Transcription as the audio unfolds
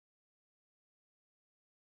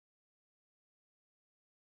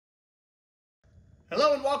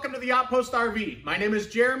Hello and welcome to the Outpost RV. My name is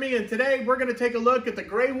Jeremy and today we're going to take a look at the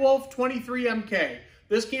Grey Wolf 23 MK.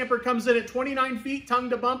 This camper comes in at 29 feet tongue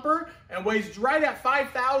to bumper and weighs right at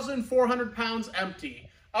 5,400 pounds empty.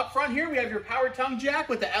 Up front here we have your power tongue jack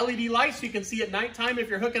with the LED light so you can see at nighttime if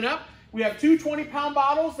you're hooking up. We have two 20-pound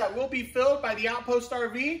bottles that will be filled by the Outpost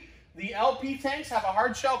RV. The LP tanks have a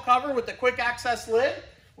hard shell cover with the quick access lid.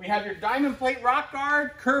 We have your diamond plate rock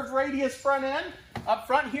guard, curved radius front end. Up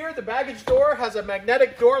front here, the baggage door has a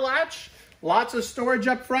magnetic door latch. Lots of storage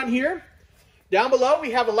up front here. Down below,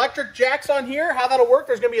 we have electric jacks on here. How that'll work,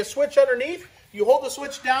 there's going to be a switch underneath. You hold the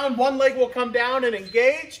switch down, one leg will come down and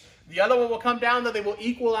engage. The other one will come down, that they will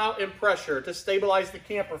equal out in pressure to stabilize the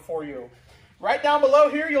camper for you. Right down below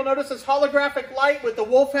here, you'll notice this holographic light with the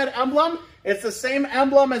wolf head emblem. It's the same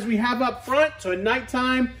emblem as we have up front, so at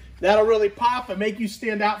nighttime, that'll really pop and make you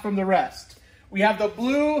stand out from the rest. We have the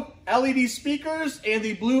blue LED speakers and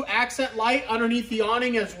the blue accent light underneath the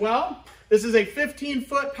awning as well. This is a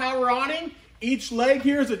 15-foot power awning. Each leg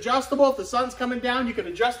here is adjustable. If the sun's coming down, you can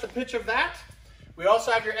adjust the pitch of that. We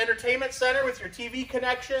also have your entertainment center with your TV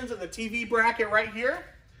connections and the TV bracket right here.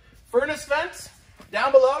 Furnace vents.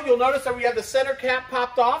 Down below, you'll notice that we have the center cap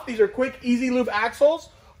popped off. These are quick, easy lube axles.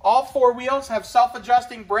 All four wheels have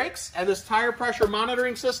self-adjusting brakes and this tire pressure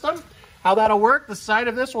monitoring system. How that'll work, the side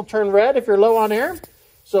of this will turn red if you're low on air.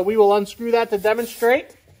 So we will unscrew that to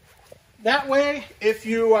demonstrate. That way, if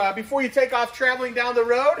you before you take off traveling down the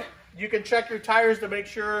road, you can check your tires to make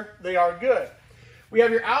sure they are good. We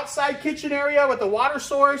have your outside kitchen area with a water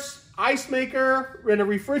source, ice maker, and a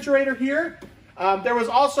refrigerator here. There was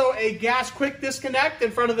also a gas quick disconnect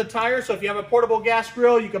in front of the tire, so if you have a portable gas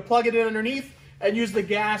grill, you can plug it in underneath and use the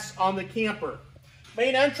gas on the camper.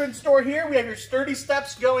 Main entrance door here, we have your sturdy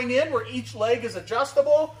steps going in where each leg is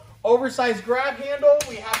adjustable. Oversized grab handle.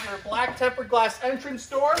 We have your black tempered glass entrance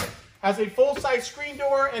door. Has a full-size screen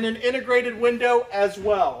door and an integrated window as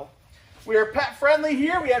well. We are pet friendly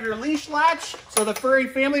here. We have your leash latch so the furry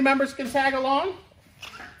family members can tag along.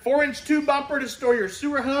 4-inch tube bumper to store your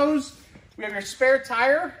sewer hose. We have your spare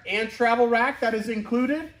tire and travel rack that is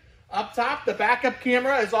included. Up top, the backup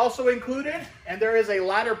camera is also included, and there is a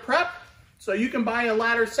ladder prep. So you can buy a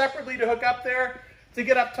ladder separately to hook up there to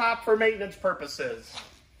get up top for maintenance purposes.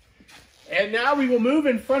 And now we will move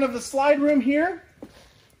in front of the slide room here.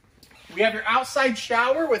 We have your outside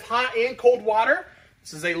shower with hot and cold water.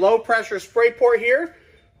 This is a low pressure spray port here.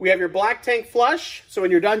 We have your black tank flush. So when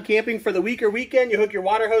you're done camping for the week or weekend, you hook your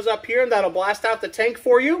water hose up here and that'll blast out the tank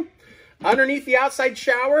for you. Underneath the outside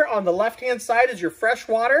shower on the left-hand side is your fresh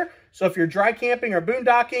water. So if you're dry camping or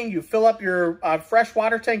boondocking, you fill up your fresh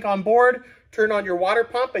water tank on board, turn on your water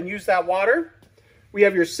pump and use that water. We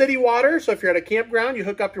have your city water. So if you're at a campground, you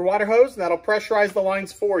hook up your water hose and that'll pressurize the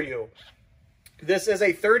lines for you. This is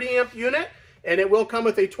a 30 amp unit and it will come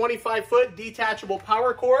with a 25-foot detachable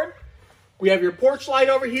power cord. We have your porch light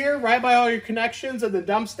over here right by all your connections and the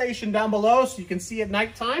dump station down below so you can see at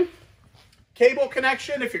nighttime. Cable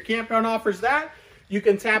connection, if your campground offers that, you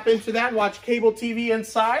can tap into that and watch cable TV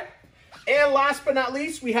inside. And last but not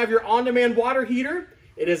least, we have your on-demand water heater.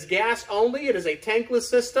 It is gas only. It is a tankless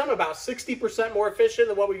system, about 60% more efficient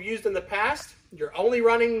than what we've used in the past. You're only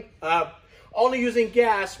using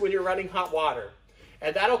gas when you're running hot water.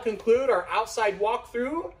 And that'll conclude our outside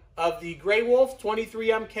walkthrough of the Grey Wolf 23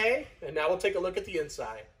 MK. And now we'll take a look at the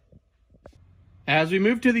inside. As we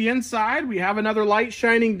move to the inside, we have another light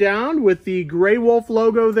shining down with the Grey Wolf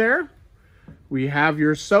logo there. We have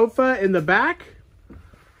your sofa in the back.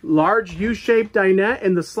 Large U-shaped dinette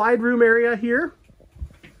in the slide room area here.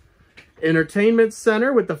 Entertainment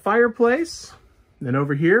center with the fireplace. Then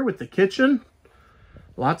over here with the kitchen.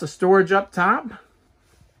 Lots of storage up top.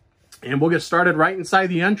 And we'll get started right inside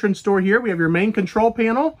the entrance door here. We have your main control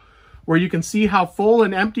panel where you can see how full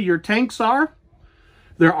and empty your tanks are.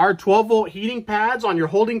 There are 12-volt heating pads on your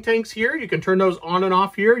holding tanks here. You can turn those on and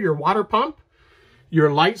off here. Your water pump,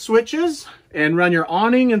 your light switches, and run your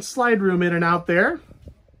awning and slide room in and out there.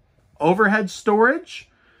 Overhead storage.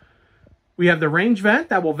 We have the range vent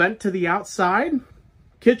that will vent to the outside.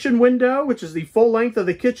 Kitchen window, which is the full length of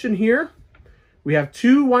the kitchen here. We have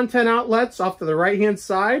two 110 outlets off to the right-hand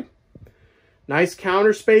side. Nice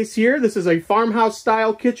counter space here. This is a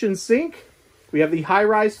farmhouse-style kitchen sink. We have the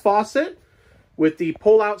high-rise faucet with the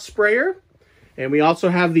pull-out sprayer. And we also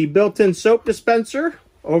have the built-in soap dispenser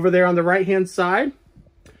over there on the right-hand side.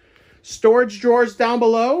 Storage drawers down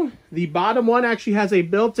below. The bottom one actually has a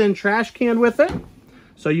built-in trash can with it.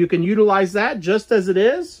 So you can utilize that just as it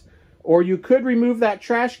is. Or you could remove that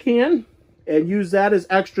trash can and use that as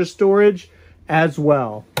extra storage as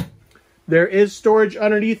well. There is storage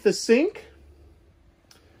underneath the sink.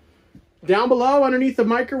 Down below, underneath the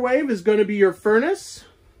microwave, is going to be your furnace.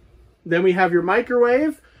 Then we have your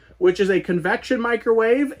microwave, which is a convection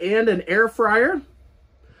microwave and an air fryer.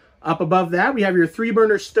 Up above that, we have your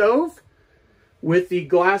 3-burner stove with the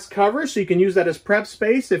glass cover, so you can use that as prep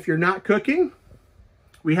space if you're not cooking.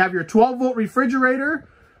 We have your 12-volt refrigerator.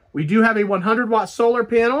 We do have a 100-watt solar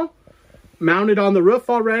panel mounted on the roof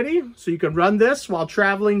already, so you can run this while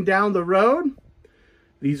traveling down the road.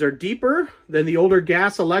 These are deeper than the older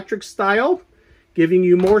gas electric style, giving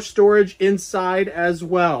you more storage inside as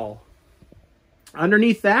well.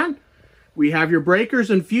 Underneath that, we have your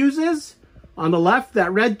breakers and fuses. On the left,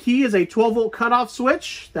 that red key is a 12-volt cutoff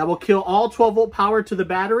switch that will kill all 12-volt power to the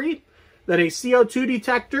battery. Then a CO2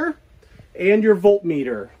 detector and your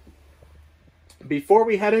voltmeter. Before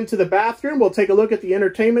we head into the bathroom, we'll take a look at the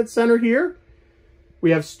entertainment center here.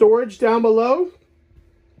 We have storage down below.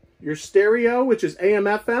 Your stereo, which is AM,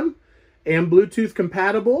 FM, and Bluetooth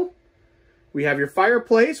compatible. We have your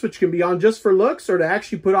fireplace, which can be on just for looks or to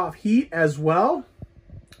actually put off heat as well.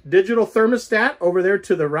 Digital thermostat over there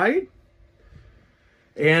to the right.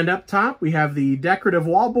 And up top, we have the decorative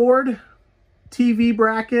wallboard, TV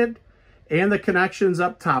bracket, and the connections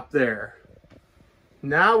up top there.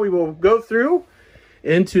 Now we will go through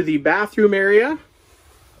into the bathroom area.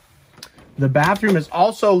 The bathroom is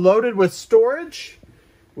also loaded with storage.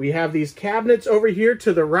 We have these cabinets over here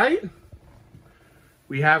to the right.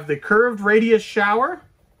 We have the curved radius shower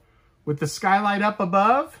with the skylight up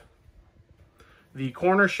above. The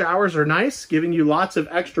corner showers are nice, giving you lots of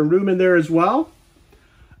extra room in there as well.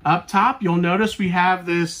 Up top, you'll notice we have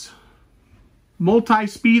this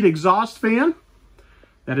multi-speed exhaust fan.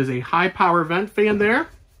 That is a high power vent fan there.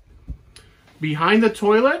 Behind the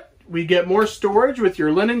toilet, we get more storage with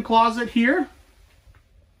your linen closet here.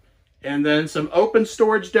 And then some open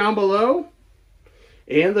storage down below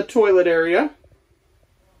and the toilet area.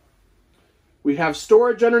 We have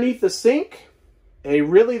storage underneath the sink, a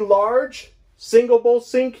really large single bowl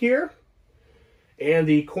sink here, and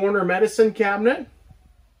the corner medicine cabinet,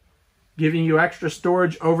 giving you extra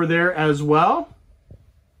storage over there as well.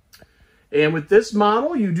 And with this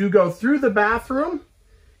model, you do go through the bathroom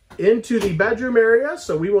into the bedroom area.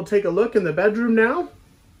 So we will take a look in the bedroom now.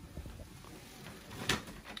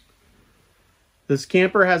 This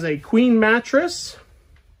camper has a queen mattress,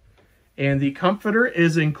 and the comforter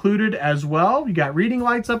is included as well. You got reading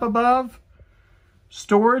lights up above,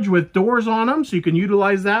 storage with doors on them, so you can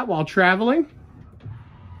utilize that while traveling.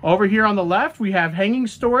 Over here on the left, we have hanging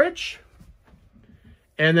storage.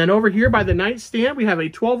 And then over here by the nightstand, we have a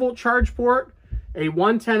 12-volt charge port, a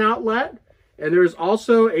 110 outlet, and there's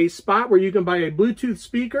also a spot where you can buy a Bluetooth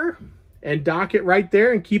speaker and dock it right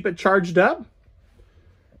there and keep it charged up.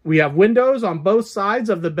 We have windows on both sides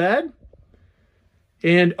of the bed.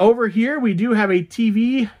 And over here, we do have a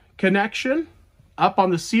TV connection up on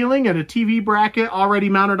the ceiling and a TV bracket already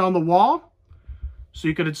mounted on the wall. So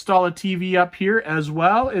you could install a TV up here as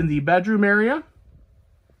well in the bedroom area.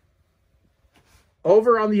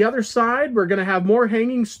 Over on the other side, we're going to have more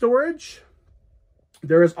hanging storage.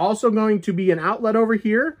 There is also going to be an outlet over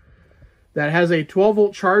here that has a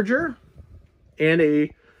 12-volt charger and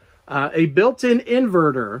a built-in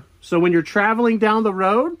inverter. So when you're traveling down the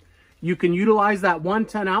road, you can utilize that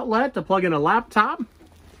 110 outlet to plug in a laptop.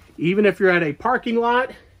 Even if you're at a parking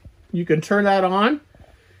lot, you can turn that on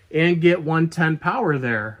and get 110 power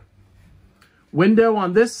there. Window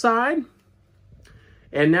on this side.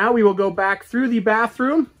 And now we will go back through the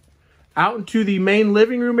bathroom out into the main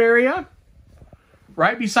living room area.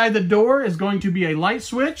 Right beside the door is going to be a light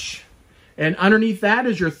switch. And underneath that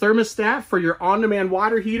is your thermostat for your on-demand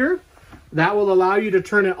water heater. That will allow you to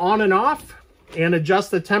turn it on and off and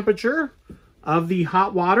adjust the temperature of the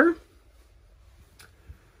hot water.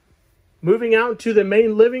 Moving out to the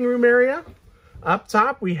main living room area. Up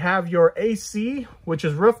top, we have your AC, which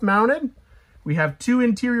is roof mounted. We have 2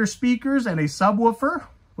 interior speakers and a subwoofer,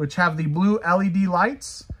 which have the blue LED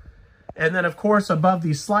lights. And then, of course, above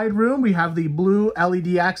the slide room, we have the blue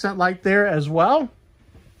LED accent light there as well.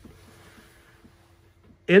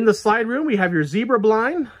 In the slide room, we have your zebra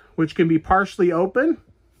blind, which can be partially open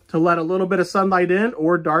to let a little bit of sunlight in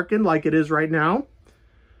or darken like it is right now.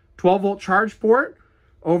 12-volt charge port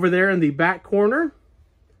over there in the back corner.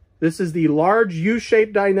 This is the large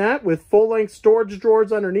U-shaped dinette with full-length storage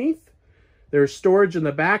drawers underneath. There's storage in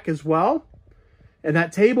the back as well. And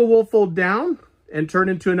that table will fold down and turn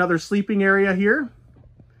into another sleeping area here.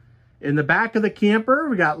 In the back of the camper,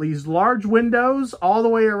 we got these large windows all the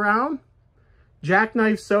way around.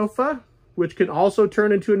 Jackknife sofa, which can also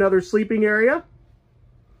turn into another sleeping area.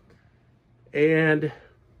 And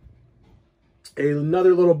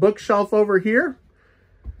another little bookshelf over here.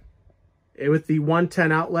 with the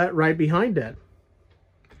 110 outlet right behind it.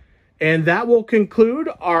 And that will conclude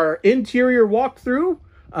our interior walkthrough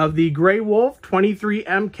of the Grey Wolf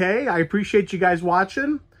 23MK. I appreciate you guys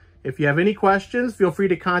watching. If you have any questions, feel free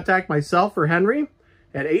to contact myself or Henry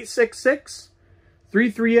at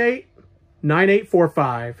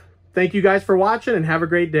 866-338-9845. Thank you guys for watching and have a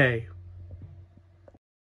great day.